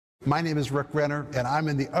My name is Rick Renner, and I'm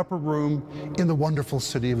in the upper room in the wonderful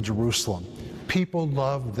city of Jerusalem. People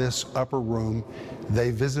love this upper room.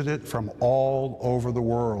 They visit it from all over the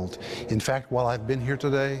world. In fact, while I've been here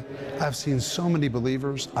today, I've seen so many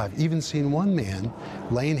believers. I've even seen one man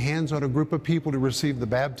laying hands on a group of people to receive the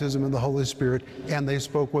baptism of the Holy Spirit, and they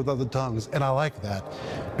spoke with other tongues. And I like that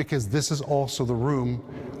because this is also the room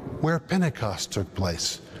where Pentecost took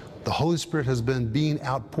place. The Holy Spirit has been being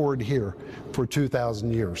outpoured here for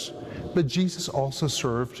 2,000 years. But Jesus also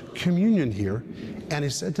served communion here, and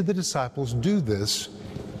he said to the disciples, "Do this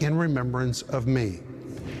in remembrance of me."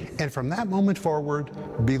 And from that moment forward,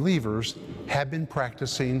 believers have been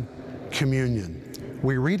practicing communion.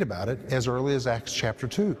 We read about it as early as Acts chapter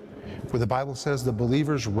 2, where the Bible says the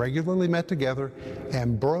believers regularly met together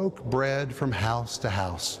and broke bread from house to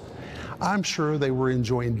house. I'm sure they were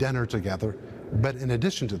enjoying dinner together, but in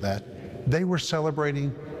addition to that, they were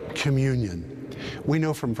celebrating communion. We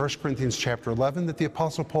know from 1 Corinthians chapter 11 that the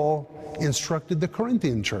Apostle Paul instructed the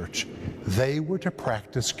Corinthian church. They were to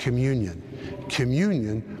practice communion.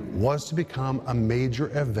 Communion was to become a major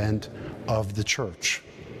event of the church.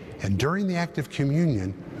 And during the act of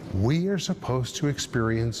communion, we are supposed to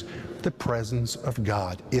experience the presence of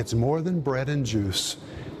God. It's more than bread and juice.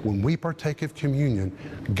 When we partake of communion,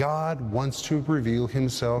 God wants to reveal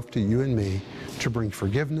himself to you and me, to bring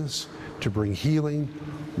forgiveness, to bring healing.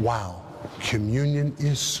 Wow, communion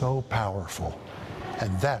is so powerful.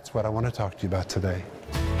 And that's what I want to talk to you about today.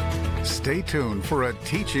 Stay tuned for a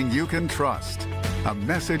teaching you can trust, a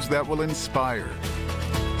message that will inspire,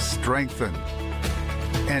 strengthen,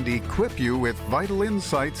 and equip you with vital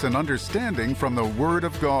insights and understanding from the Word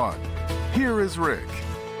of God. Here is Rick.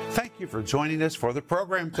 Thank you for joining us for the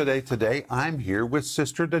program today. Today, I'm here with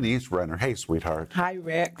Sister Denise Renner. Hey, sweetheart. Hi,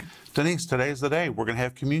 Rick. Denise, today's the day. We're going to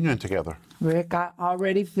have communion together. Rick, I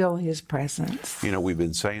already feel his presence. You know, we've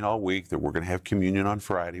been saying all week that we're going to have communion on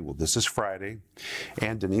Friday. Well, this is Friday,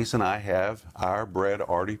 and Denise and I have our bread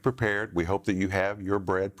already prepared. We hope that you have your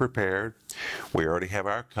bread prepared. We already have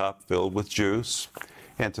our cup filled with juice,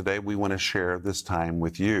 and today we want to share this time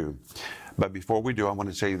with you. But before we do, I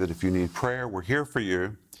want to tell you that if you need prayer, we're here for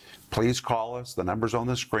you. Please call us, the number's on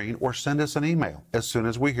the screen, or send us an email. As soon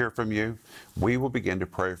as we hear from you, we will begin to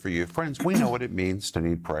pray for you. Friends, we know what it means to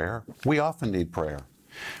need prayer. We often need prayer.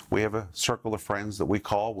 We have a circle of friends that we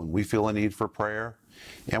call when we feel a need for prayer,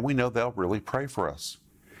 and we know they'll really pray for us.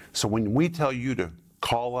 So when we tell you to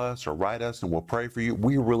call us or write us and we'll pray for you,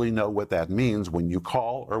 we really know what that means when you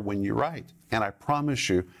call or when you write. And I promise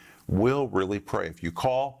you, we'll really pray. If you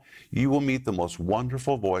call, you will meet the most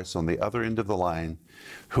wonderful voice on the other end of the line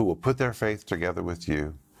who will put their faith together with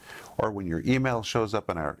you. Or when your email shows up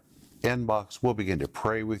in our inbox, we'll begin to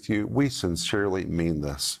pray with you. We sincerely mean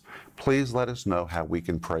this. Please let us know how we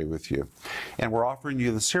can pray with you. And we're offering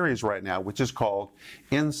you the series right now, which is called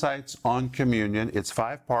Insights on Communion. It's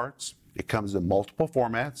 5 parts. It comes in multiple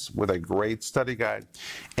formats with a great study guide.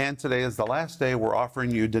 And today is the last day. We're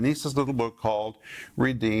offering you Denise's little book called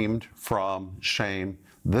Redeemed from Shame.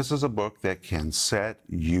 This is a book that can set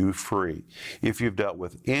you free. If you've dealt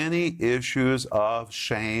with any issues of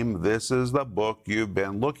shame, this is the book you've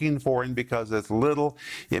been looking for. And because it's little,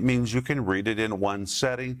 it means you can read it in one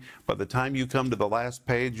setting. By the time you come to the last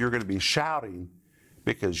page, you're going to be shouting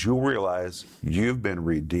because you'll realize you've been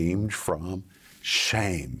redeemed from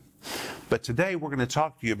shame. But today we're going to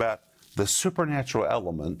talk to you about the supernatural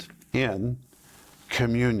element in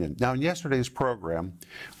communion. Now, in yesterday's program,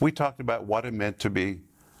 we talked about what it meant to be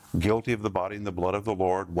guilty of the body and the blood of the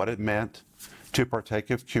Lord, what it meant to partake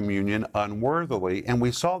of communion unworthily. And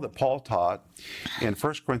we saw that Paul taught in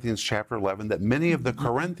 1 Corinthians chapter 11 that many of the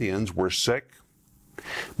Corinthians were sick,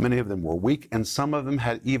 many of them were weak, and some of them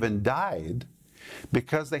had even died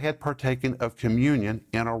because they had partaken of communion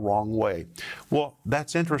in a wrong way. Well,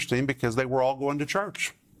 that's interesting because they were all going to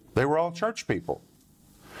church. They were all church people.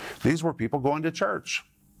 These were people going to church.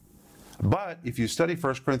 But if you study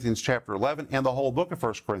 1 Corinthians chapter 11 and the whole book of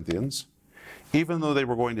 1 Corinthians, even though they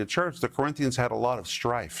were going to church, the Corinthians had a lot of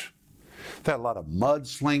strife. They had a lot of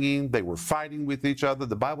mudslinging. They were fighting with each other.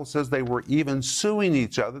 The Bible says they were even suing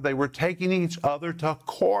each other. They were taking each other to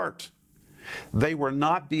court. They were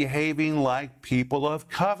not behaving like people of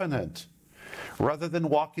covenant. Rather than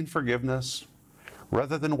walk in forgiveness,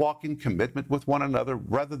 rather than walk in commitment with one another,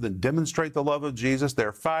 rather than demonstrate the love of Jesus,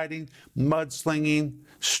 they're fighting, mudslinging,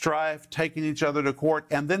 strife, taking each other to court,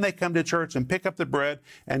 and then they come to church and pick up the bread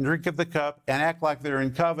and drink of the cup and act like they're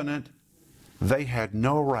in covenant. They had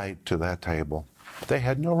no right to that table. They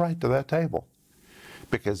had no right to that table.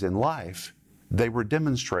 Because in life, they were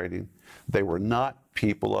demonstrating they were not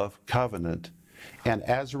people of covenant. And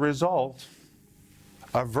as a result,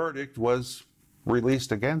 a verdict was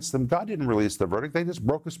released against them. God didn't release the verdict. They just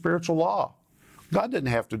broke a spiritual law. God didn't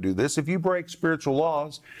have to do this. If you break spiritual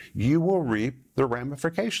laws, you will reap the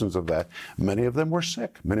ramifications of that. Many of them were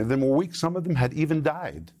sick. Many of them were weak. Some of them had even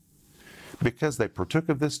died because they partook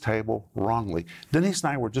of this table wrongly. Denise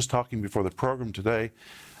and I were just talking before the program today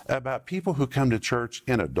about people who come to church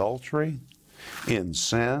in adultery, in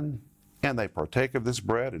sin, and they partake of this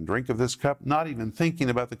bread and drink of this cup, not even thinking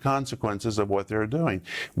about the consequences of what they're doing.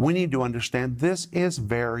 We need to understand this is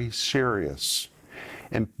very serious.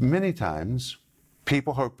 And many times,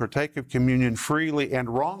 people who partake of communion freely and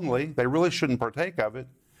wrongly, they really shouldn't partake of it,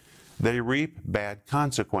 they reap bad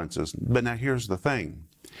consequences. But now here's the thing.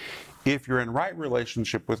 If you're in right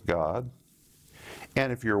relationship with God,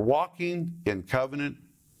 and if you're walking in covenant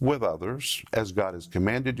with others, as God has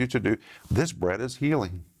commanded you to do, this bread is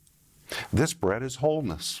healing. This bread is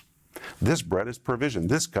wholeness. This bread is provision.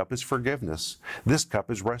 This cup is forgiveness. This cup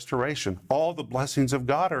is restoration. All the blessings of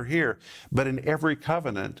God are here. But in every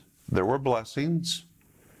covenant, there were blessings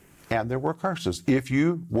and there were curses. If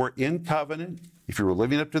you were in covenant, if you were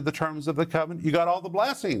living up to the terms of the covenant, you got all the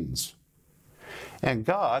blessings. And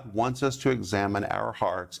God wants us to examine our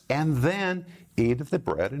hearts and then eat of the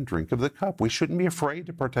bread and drink of the cup. We shouldn't be afraid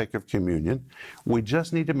to partake of communion. We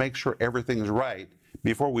just need to make sure everything's right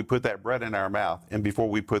before we put that bread in our mouth and before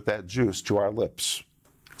we put that juice to our lips.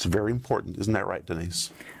 It's very important. Isn't that right,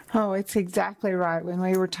 Denise? Oh, it's exactly right. When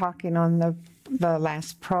we were talking on the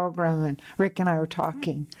last program, and Rick and I were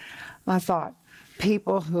talking, I thought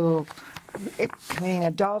people who committing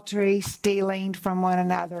adultery, stealing from one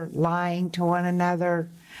another, lying to one another,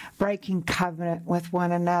 breaking covenant with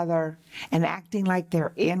one another, and acting like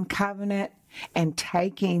they're in covenant, and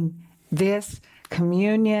taking this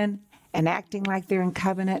communion and acting like they're in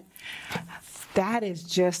covenant, that is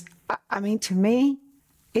just, I mean, to me,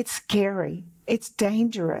 it's scary. It's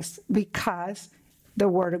dangerous because the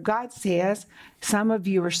Word of God says some of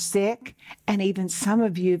you are sick and even some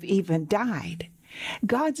of you have even died.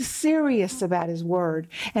 God's serious about His Word.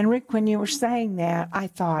 And Rick, when you were saying that, I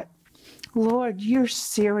thought, Lord, you're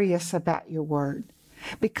serious about your Word.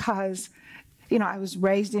 Because, you know, I was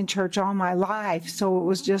raised in church all my life, so it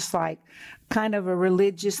was just like kind of a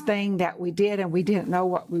religious thing that we did, and we didn't know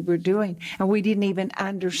what we were doing, and we didn't even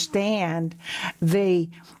understand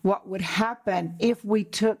what would happen if we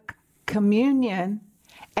took communion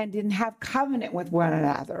and didn't have covenant with one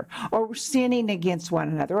another, or were sinning against one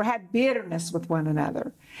another, or had bitterness with one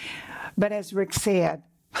another. But as Rick said,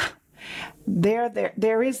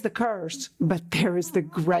 there is the curse, but there is the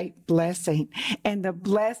great blessing, and the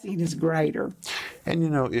blessing is greater. And you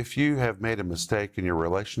know, if you have made a mistake in your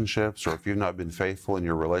relationships, or if you've not been faithful in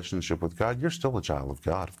your relationship with God, you're still a child of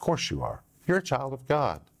God. Of course you are. You're a child of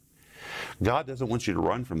God. God doesn't want you to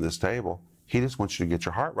run from this table. He just wants you to get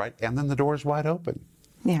your heart right, and then the door is wide open.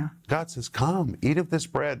 Yeah. God says, come, eat of this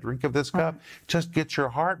bread, drink of this cup. Just get your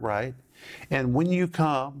heart right. And when you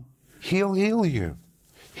come, He'll heal you.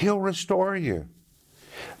 He'll restore you.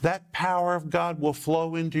 That power of God will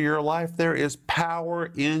flow into your life. There is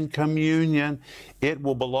power in communion. It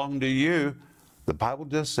will belong to you. The Bible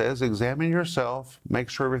just says, examine yourself, make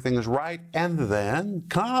sure everything is right, and then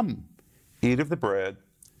come, eat of the bread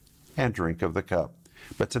and drink of the cup.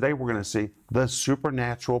 But today we're going to see the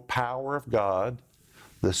supernatural power of God,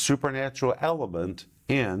 the supernatural element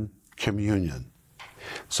in communion.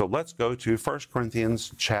 So let's go to 1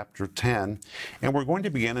 Corinthians chapter 10, and we're going to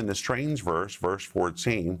begin in a strange verse, verse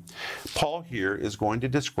 14. Paul here is going to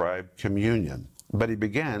describe communion, but he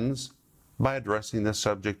begins by addressing the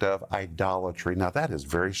subject of idolatry. Now that is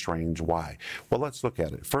very strange. Why? Well, let's look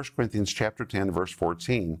at it. 1 Corinthians chapter 10, verse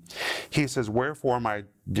 14. He says, "Wherefore, my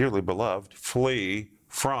dearly beloved, flee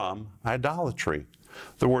from idolatry."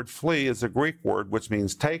 The word flee is a Greek word which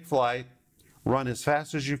means take flight, run as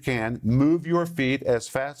fast as you can, move your feet as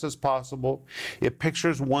fast as possible. It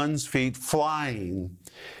pictures one's feet flying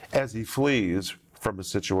as he flees from a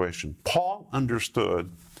situation. Paul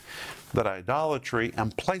understood that idolatry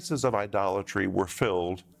and places of idolatry were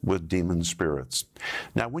filled with demon spirits.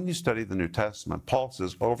 Now, when you study the New Testament, Paul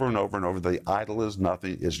says over and over and over, the idol is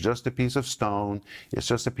nothing. It's just a piece of stone. It's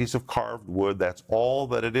just a piece of carved wood. That's all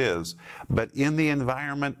that it is. But in the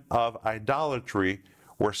environment of idolatry,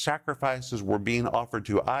 where sacrifices were being offered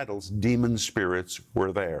to idols, demon spirits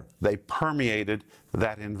were there. They permeated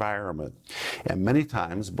that environment. And many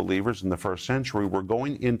times, believers in the first century were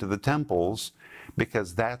going into the temples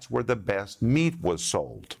because that's where the best meat was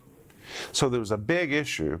sold. So there was a big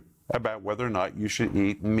issue about whether or not you should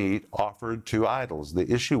eat meat offered to idols.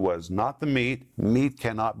 The issue was not the meat. Meat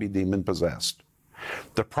cannot be demon-possessed.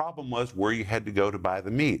 The problem was where you had to go to buy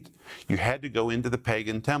the meat. You had to go into the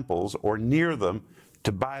pagan temples or near them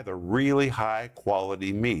to buy the really high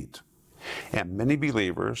quality meat. And many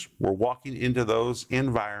believers were walking into those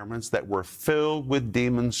environments that were filled with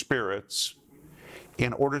demon spirits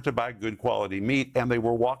in order to buy good quality meat, and they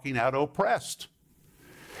were walking out oppressed.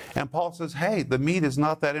 And Paul says, hey, the meat is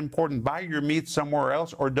not that important. Buy your meat somewhere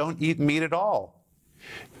else or don't eat meat at all.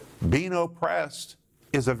 Being oppressed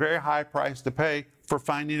is a very high price to pay for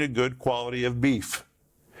finding a good quality of beef.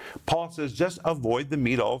 Paul says, just avoid the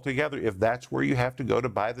meat altogether. If that's where you have to go to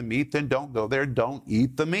buy the meat, then don't go there. Don't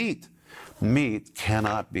eat the meat. Meat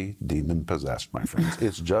cannot be demon-possessed, my friends.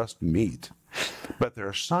 It's just meat. But there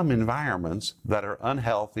are some environments that are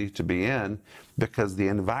unhealthy to be in because the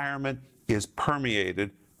environment is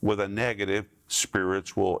permeated with a negative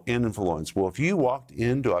spiritual influence. Well, if you walked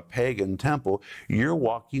into a pagan temple, you're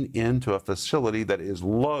walking into a facility that is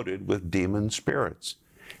loaded with demon spirits.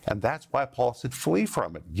 And that's why Paul said, flee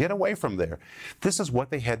from it. Get away from there. This is what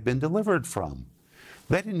they had been delivered from.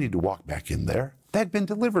 They didn't need to walk back in there. They had been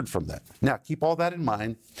delivered from that. Now, keep all that in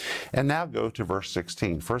mind. And now go to verse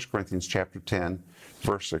 16, 1 Corinthians chapter 10,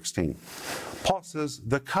 verse 16. Paul says,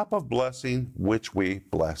 the cup of blessing which we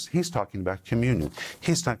bless. He's talking about communion.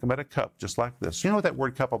 He's talking about a cup just like this. You know what that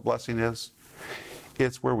word cup of blessing is?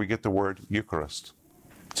 It's where we get the word Eucharist.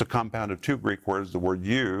 It's a compound of two Greek words. The word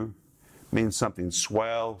eu means something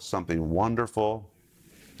swell, something wonderful.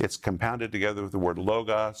 It's compounded together with the word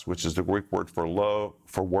logos, which is the Greek word for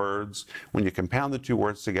words. When you compound the two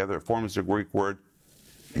words together, it forms the Greek word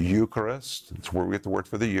Eucharist. It's where we get the word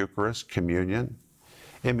for the Eucharist, communion.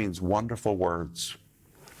 It means wonderful words.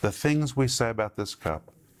 The things we say about this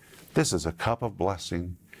cup. This is a cup of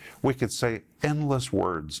blessing. We could say endless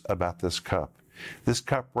words about this cup. This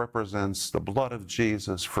cup represents the blood of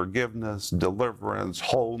Jesus, forgiveness, deliverance,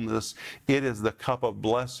 wholeness. It is the cup of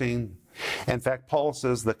blessing. In fact, Paul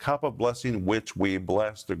says the cup of blessing which we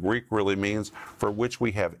bless, the Greek really means for which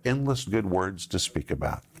we have endless good words to speak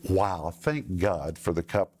about. Wow, thank God for the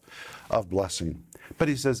cup of blessing. But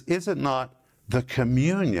he says, is it not the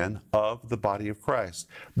communion of the body of Christ?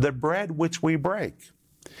 The bread which we break,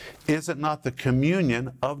 is it not the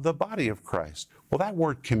communion of the body of Christ? Well, that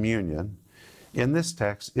word communion in this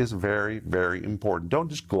text is very, very important. Don't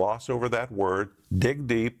just gloss over that word. Dig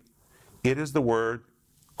deep. It is the word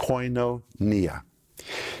koinonia.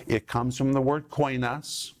 It comes from the word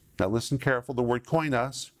koinos. Now listen careful. The word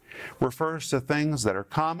koinos refers to things that are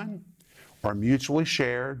common or mutually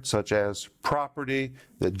shared, such as property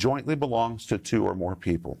that jointly belongs to two or more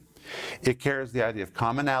people. It carries the idea of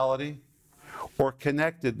commonality or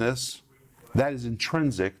connectedness that is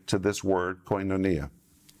intrinsic to this word koinonia.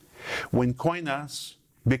 When koinos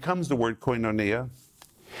becomes the word koinonia,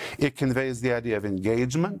 it conveys the idea of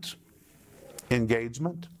engagement,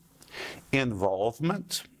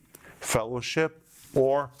 involvement, fellowship,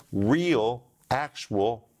 or real,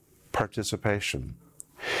 actual participation,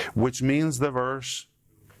 which means the verse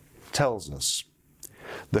tells us,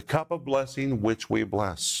 the cup of blessing which we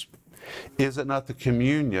bless. Is it not the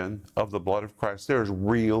communion of the blood of Christ? There is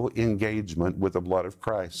real engagement with the blood of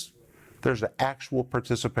Christ. There's an actual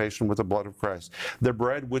participation with the blood of Christ. The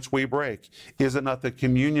bread which we break, is it not the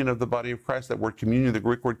communion of the body of Christ? That word communion, the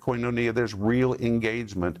Greek word koinonia, there's real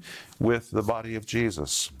engagement with the body of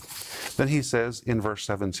Jesus. Then he says in verse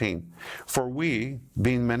 17, for we,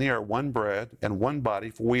 being many, are one bread and one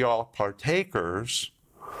body, for we all partakers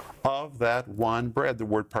of that one bread. The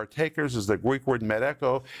word partakers is the Greek word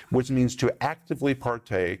mereko, which means to actively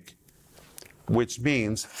partake, which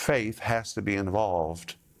means faith has to be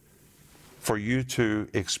involved for you to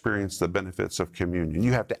experience the benefits of communion.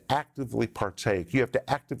 You have to actively partake. You have to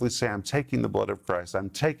actively say, I'm taking the blood of Christ. I'm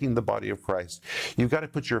taking the body of Christ. You've got to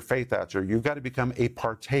put your faith out there. You've got to become a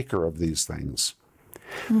partaker of these things.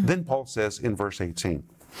 Then Paul says in verse 18,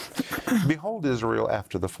 behold Israel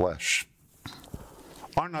after the flesh.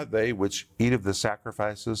 Are not they which eat of the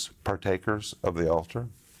sacrifices partakers of the altar?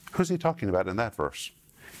 Who's he talking about in that verse?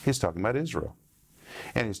 He's talking about Israel.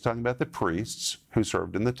 And he's talking about the priests who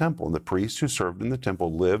served in the temple. And the priests who served in the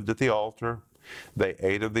temple lived at the altar. They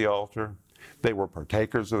ate of the altar. They were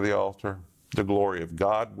partakers of the altar. The glory of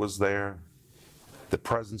God was there. The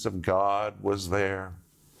presence of God was there.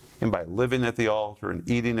 And by living at the altar and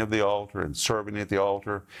eating of the altar and serving at the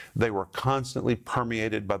altar, they were constantly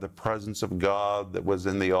permeated by the presence of God that was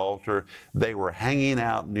in the altar. They were hanging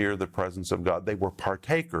out near the presence of God. They were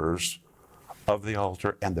partakers of the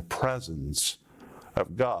altar and the presence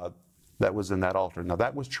of God that was in that altar. Now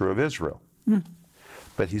that was true of Israel.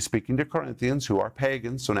 But he's speaking to Corinthians who are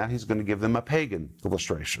pagans, so now he's going to give them a pagan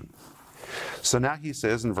illustration. So now he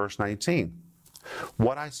says in verse 19,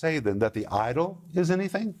 What I say then, that the idol is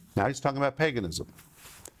anything? Now he's talking about paganism.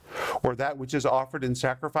 Or that which is offered in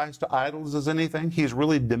sacrifice to idols is anything? He's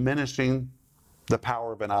really diminishing the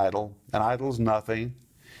power of an idol. An idol is nothing.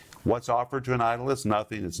 What's offered to an idol is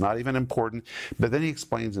nothing. It's not even important. But then he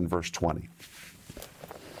explains in verse 20.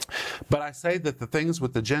 But I say that the things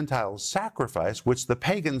which the Gentiles sacrifice, which the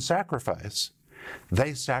pagans sacrifice,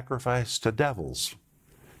 they sacrifice to devils.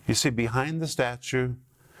 You see, behind the statue,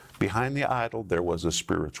 behind the idol, there was a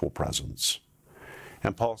spiritual presence.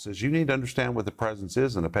 And Paul says, you need to understand what the presence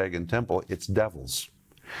is in a pagan temple. It's devils.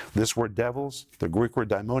 This word devils, the Greek word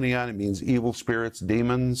daimonion, it means evil spirits,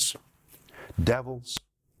 demons, devils.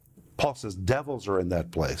 Paul says devils are in that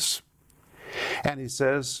place. And he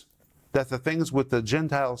says that the things with the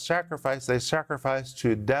Gentiles sacrifice, they sacrifice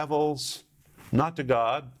to devils, not to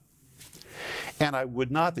God. And I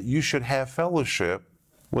would not that you should have fellowship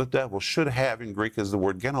with devils. Should have in Greek is the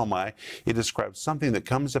word genomai. It describes something that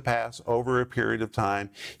comes to pass over a period of time.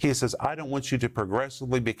 He says, I don't want you to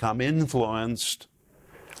progressively become influenced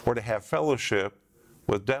or to have fellowship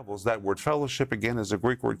with devils. That word fellowship, again, is the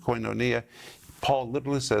Greek word koinonia. Paul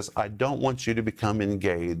literally says, I don't want you to become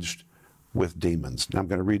engaged with demons. Now I'm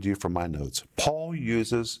going to read you from my notes. Paul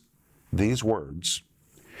uses these words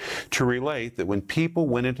to relate that when people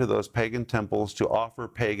went into those pagan temples to offer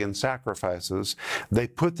pagan sacrifices, they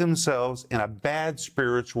put themselves in a bad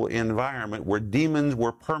spiritual environment where demons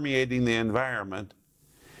were permeating the environment,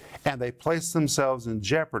 and they placed themselves in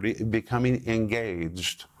jeopardy of becoming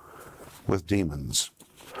engaged with demons.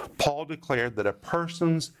 Paul declared that a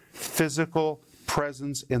person's physical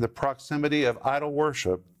presence in the proximity of idol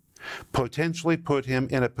worship potentially put him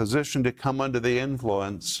in a position to come under the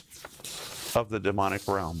influence of the demonic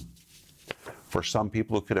realm. For some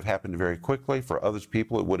people, it could have happened very quickly. For other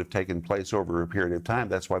people, it would have taken place over a period of time.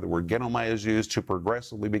 That's why the word genomai is used, to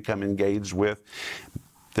progressively become engaged with.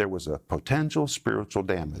 There was a potential spiritual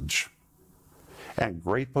damage and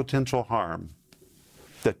great potential harm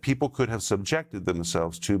that people could have subjected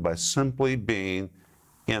themselves to by simply being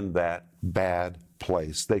in that bad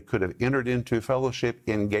place. They could have entered into fellowship,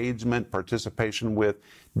 engagement, participation with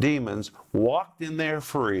demons, walked in there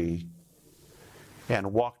free,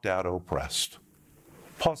 and walked out oppressed.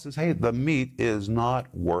 Paul says, hey, the meat is not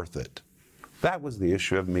worth it. That was the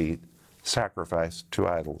issue of meat, sacrifice to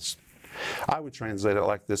idols. I would translate it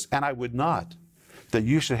like this, and I would not that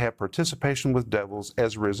you should have participation with devils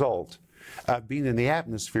as a result of being in the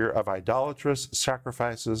atmosphere of idolatrous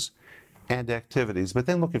sacrifices and activities. But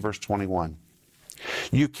then look at verse 21.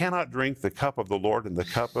 You cannot drink the cup of the Lord and the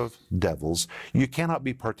cup of devils. You cannot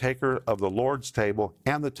be partaker of the Lord's table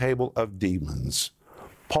and the table of demons.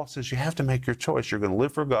 Paul says you have to make your choice. You're going to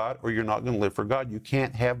live for God or you're not going to live for God. You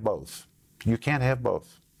can't have both. You can't have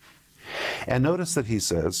both. And notice that he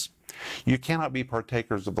says, you cannot be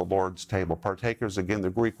partakers of the Lord's table. Partakers, again, the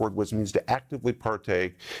Greek word, which means to actively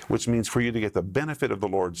partake, which means for you to get the benefit of the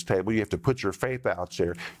Lord's table, you have to put your faith out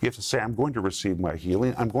there. You have to say, I'm going to receive my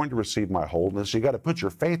healing. I'm going to receive my wholeness. You got to put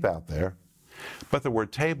your faith out there. But the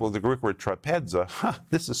word table, the Greek word trapeza,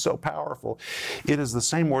 this is so powerful. It is the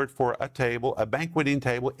same word for a table, a banqueting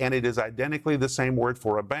table, and it is identically the same word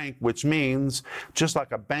for a bank, which means just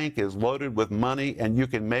like a bank is loaded with money and you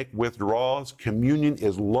can make withdrawals, communion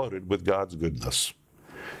is loaded with God's goodness.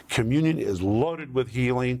 Communion is loaded with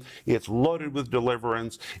healing. It's loaded with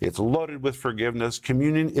deliverance. It's loaded with forgiveness.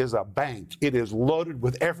 Communion is a bank. It is loaded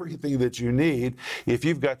with everything that you need. If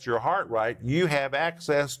you've got your heart right, you have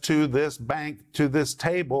access to this bank, to this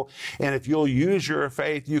table, and if you'll use your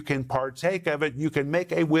faith, you can partake of it. You can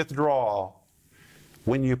make a withdrawal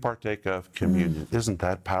when you partake of communion. Isn't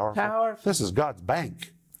that powerful? Powerful. This is God's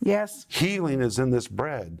bank. Yes. Healing is in this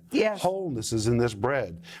bread. Yes. Wholeness is in this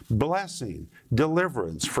bread. Blessing,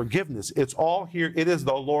 deliverance, forgiveness. It's all here. It is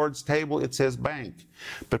the Lord's table. It's his bank.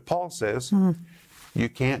 But Paul says you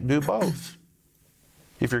can't do both.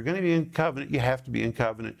 If you're going to be in covenant, you have to be in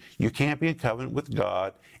covenant. You can't be in covenant with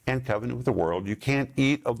God and covenant with the world. You can't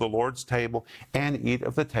eat of the Lord's table and eat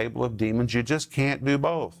of the table of demons. You just can't do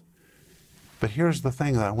both. But here's the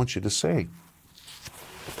thing that I want you to see.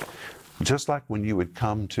 Just like when you would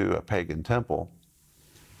come to a pagan temple,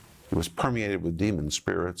 it was permeated with demon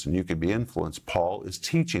spirits and you could be influenced. Paul is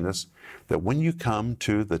teaching us that when you come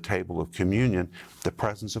to the table of communion, the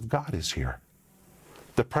presence of God is here.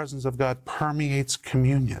 The presence of God permeates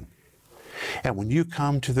communion. And when you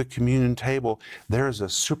come to the communion table, there is a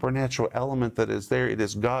supernatural element that is there. It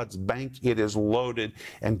is God's bank. It is loaded.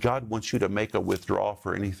 And God wants you to make a withdrawal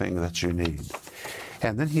for anything that you need.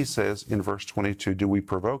 And then he says in verse 22, do we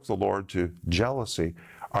provoke the Lord to jealousy?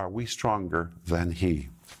 Are we stronger than he?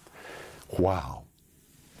 Wow.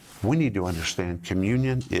 We need to understand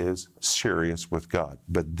communion is serious with God.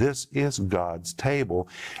 But this is God's table,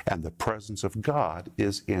 and the presence of God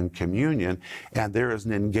is in communion. And there is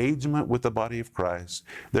an engagement with the body of Christ.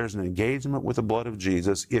 There's an engagement with the blood of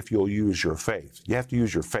Jesus if you'll use your faith. You have to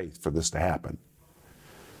use your faith for this to happen.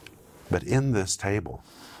 But in this table,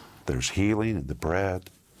 there's healing in the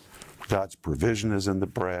bread. God's provision is in the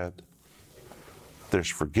bread. There's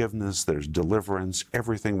forgiveness, there's deliverance.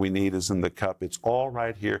 Everything we need is in the cup. It's all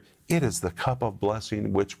right here. It is the cup of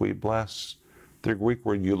blessing which we bless. The Greek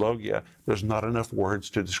word eulogia, there's not enough words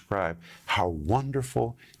to describe how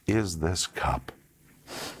wonderful is this cup.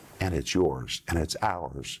 And it's yours, and it's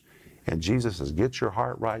ours. And Jesus says, get your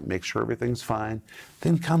heart right, make sure everything's fine.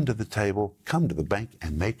 Then come to the table, come to the bank,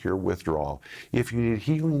 and make your withdrawal. If you need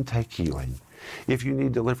healing, take healing. If you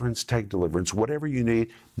need deliverance, take deliverance. Whatever you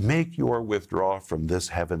need, make your withdrawal from this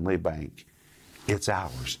heavenly bank. It's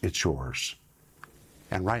ours. It's yours.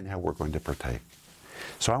 And right now we're going to partake.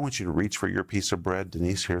 So I want you to reach for your piece of bread.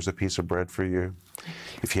 Denise, here's a piece of bread for you.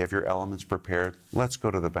 If you have your elements prepared, let's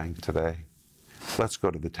go to the bank today. Let's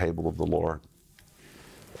go to the table of the Lord.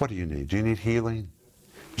 What do you need? Do you need healing?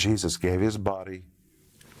 Jesus gave his body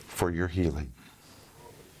for your healing.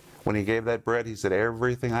 When he gave that bread, he said,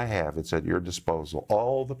 everything I have, it's at your disposal.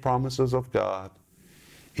 All the promises of God,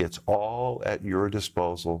 it's all at your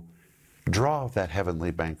disposal. Draw that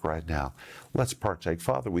heavenly bank right now. Let's partake.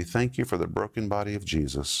 Father, we thank you for the broken body of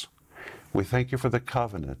Jesus. We thank you for the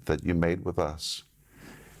covenant that you made with us.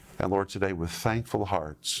 And Lord, today with thankful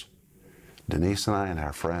hearts, Denise and I and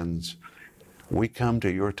our friends, we come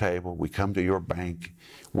to your table, we come to your bank,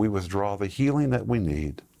 we withdraw the healing that we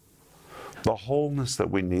need, the wholeness that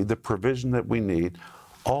we need, the provision that we need,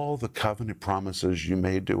 all the covenant promises you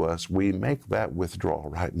made to us. We make that withdrawal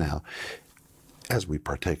right now as we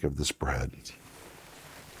partake of this bread.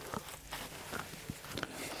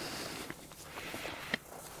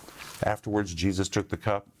 Afterwards, Jesus took the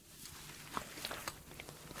cup.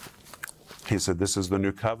 He said, this is the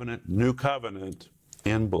new covenant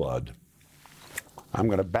in blood. I'm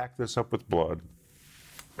going to back this up with blood.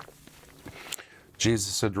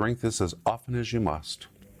 Jesus said, drink this as often as you must.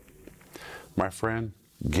 My friend,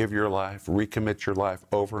 give your life, recommit your life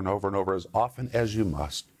over and over and over as often as you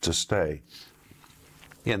must to stay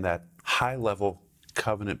in that high-level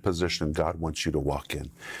covenant position God wants you to walk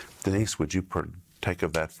in. Denise, would you partake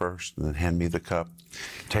of that first and then hand me the cup?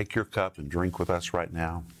 Take your cup and drink with us right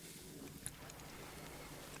now.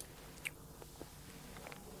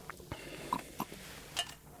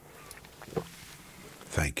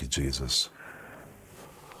 Thank you, Jesus.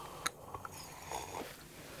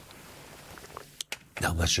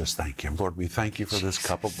 Now let's just thank him. Lord, we thank you for this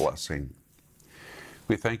cup of blessing.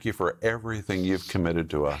 We thank you for everything you've committed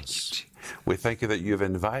to us. We thank you that you've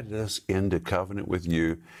invited us into covenant with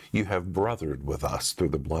you. You have brothered with us through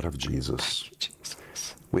the blood of Jesus.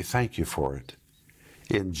 We thank you for it.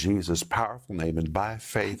 In Jesus' powerful name and by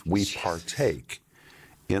faith, we partake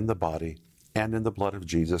in the body and in the blood of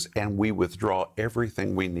Jesus, and we withdraw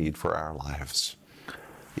everything we need for our lives.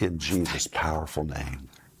 In Jesus' powerful name.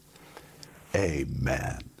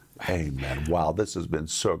 Amen. Amen. Wow, this has been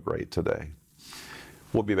so great today.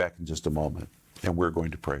 We'll be back in just a moment, and we're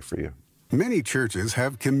going to pray for you. Many churches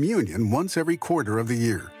have communion once every quarter of the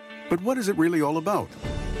year. But what is it really all about?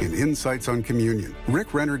 In Insights on Communion,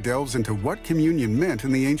 Rick Renner delves into what communion meant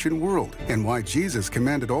in the ancient world and why Jesus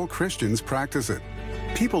commanded all Christians practice it.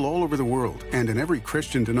 People all over the world and in every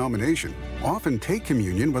Christian denomination often take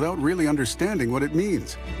communion without really understanding what it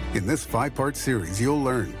means. In this 5-part series, you'll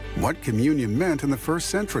learn what communion meant in the first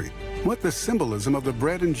century, what the symbolism of the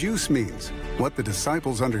bread and juice means, what the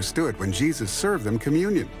disciples understood when Jesus served them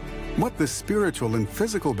communion, what the spiritual and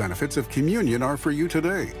physical benefits of communion are for you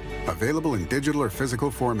today. Available in digital or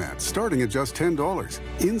physical formats, starting at just $10.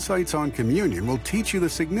 Insights on Communion will teach you the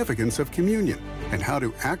significance of communion and how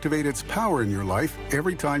to activate its power in your life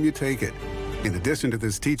every time you take it. In addition to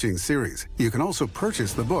this teaching series, you can also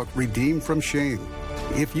purchase the book Redeemed from Shame.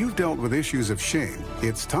 If you've dealt with issues of shame,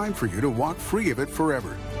 it's time for you to walk free of it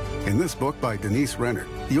forever. In this book by Denise Renner,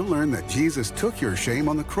 you'll learn that Jesus took your shame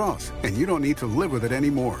on the cross and you don't need to live with it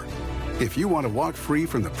anymore. If you want to walk free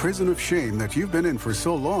from the prison of shame that you've been in for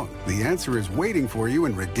so long, the answer is waiting for you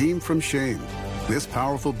in Redeemed from Shame. This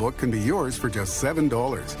powerful book can be yours for just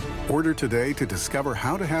 $7. Order today to discover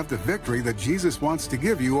how to have the victory that Jesus wants to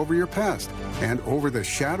give you over your past and over the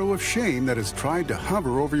shadow of shame that has tried to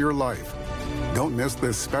hover over your life. Don't miss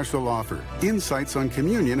this special offer, Insights on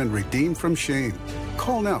Communion and Redeemed from Shame.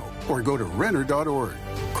 Call now or go to Renner.org.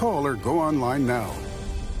 Call or go online now.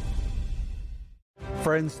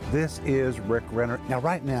 Friends, this is Rick Renner. Now,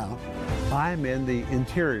 right now, I'm in the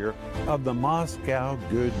interior of the Moscow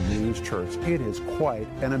Good News Church. It is quite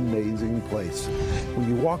an amazing place. When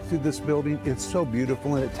you walk through this building, it's so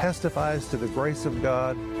beautiful, and it testifies to the grace of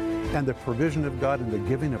God and the provision of God in the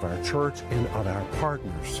giving of our church and of our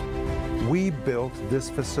partners. We built this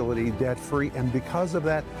facility debt-free, and because of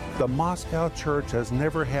that, the Moscow Church has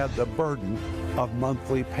never had the burden of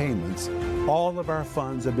monthly payments. All of our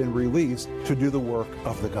funds have been released to do the work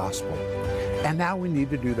of the gospel. And now we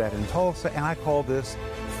need to do that in Tulsa, and I call this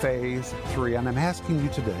Phase 3. And I'm asking you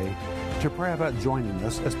today to pray about joining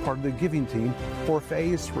us as part of the giving team for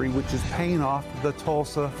Phase 3, which is paying off the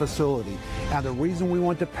Tulsa facility. And the reason we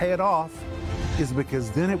want to pay it off is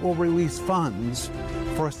because then it will release funds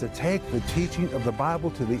for us to take the teaching of the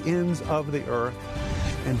Bible to the ends of the earth.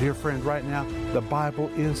 And dear friend, right now, the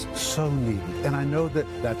Bible is so needed. And I know that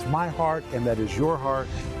that's my heart and that is your heart.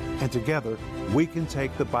 And together, we can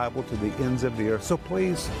take the Bible to the ends of the earth. So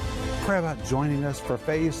please pray about joining us for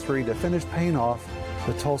Phase 3 to finish paying off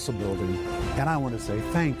the Tulsa building. And I want to say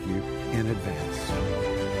thank you in advance.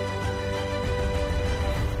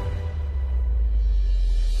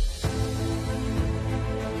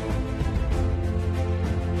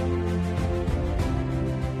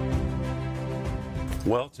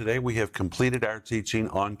 Well, today we have completed our teaching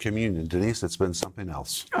on communion. Denise, it's been something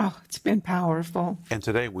else. Oh, it's been powerful. And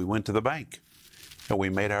today we went to the bank and we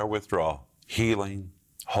made our withdrawal. Healing,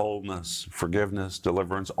 wholeness, forgiveness,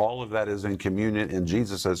 deliverance, all of that is in communion. And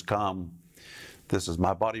Jesus has come. This is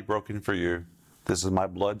my body broken for you. This is my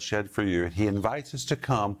blood shed for you. And he invites us to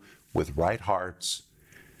come with right hearts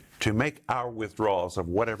to make our withdrawals of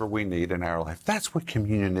whatever we need in our life. That's what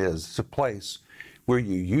communion is. It's a place where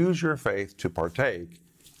you use your faith to partake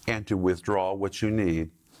and to withdraw what you need.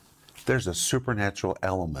 There's a supernatural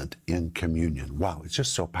element in communion. Wow, it's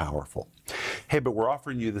just so powerful. Hey, but we're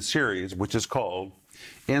offering you the series, which is called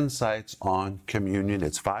Insights on Communion.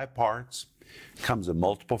 It's 5 parts. It comes in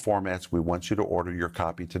multiple formats. We want you to order your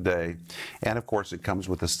copy today. And of course, it comes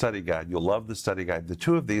with a study guide. You'll love the study guide. The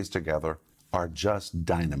 2 of these together are just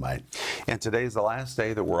dynamite. And today is the last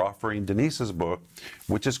day that we're offering Denise's book,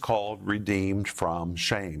 which is called Redeemed from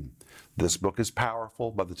Shame. This book is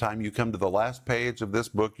powerful. By the time you come to the last page of this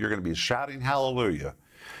book, you're going to be shouting hallelujah,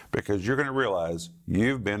 because you're going to realize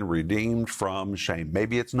you've been redeemed from shame.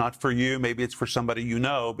 Maybe it's not for you, maybe it's for somebody you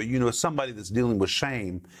know, but you know somebody that's dealing with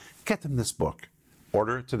shame. Get them this book.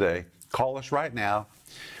 Order it today. Call us right now.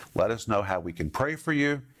 Let us know how we can pray for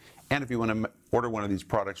you. And if you want to order one of these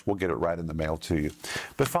products, we'll get it right in the mail to you.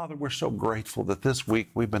 But Father, we're so grateful that this week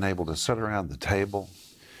we've been able to sit around the table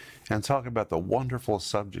and talk about the wonderful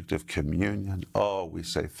subject of communion. Oh, we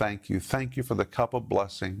say thank you. Thank you for the cup of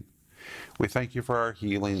blessing. We thank you for our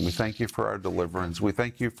healing. We thank you for our deliverance. We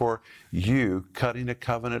thank you for you cutting a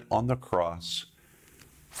covenant on the cross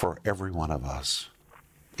for every one of us.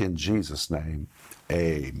 In Jesus' name,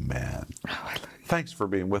 amen. Thanks for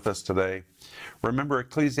being with us today. Remember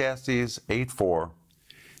Ecclesiastes 8:4.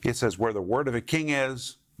 It says, where the word of a king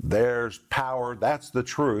is, there's power. That's the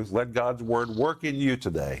truth. Let God's word work in you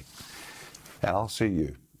today. And I'll see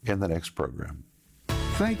you in the next program.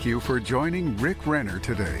 Thank you for joining Rick Renner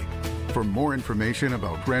today. For more information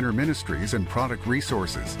about Renner Ministries and product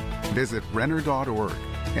resources, visit renner.org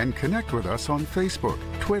and connect with us on Facebook,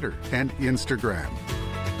 Twitter, and Instagram.